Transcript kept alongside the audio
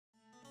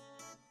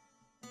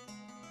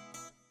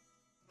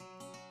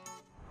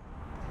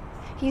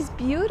He's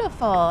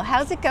beautiful.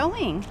 How's it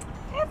going?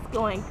 It's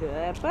going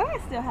good, but I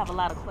still have a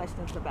lot of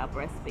questions about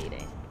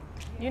breastfeeding.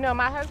 You know,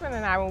 my husband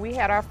and I, when we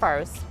had our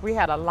first, we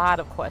had a lot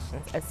of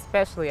questions,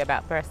 especially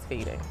about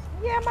breastfeeding.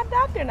 Yeah, my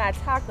doctor and I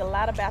talked a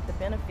lot about the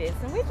benefits,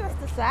 and we just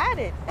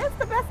decided it's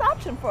the best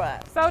option for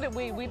us. So did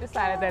we. We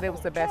decided that it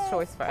was the best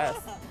choice for us.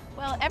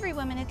 Well, every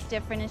woman is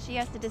different, and she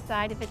has to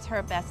decide if it's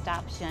her best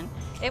option.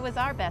 It was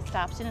our best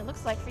option. It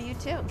looks like for you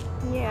too.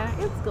 Yeah,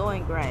 it's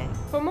going great.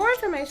 For more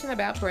information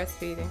about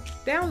breastfeeding,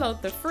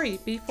 download the free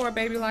Before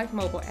Baby Life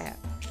mobile app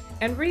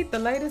and read the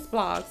latest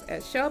blogs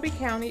at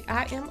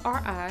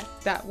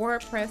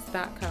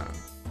shelbycountyimri.wordpress.com.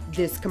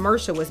 This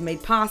commercial was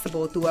made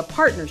possible through a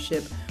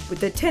partnership with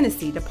the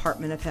Tennessee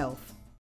Department of Health.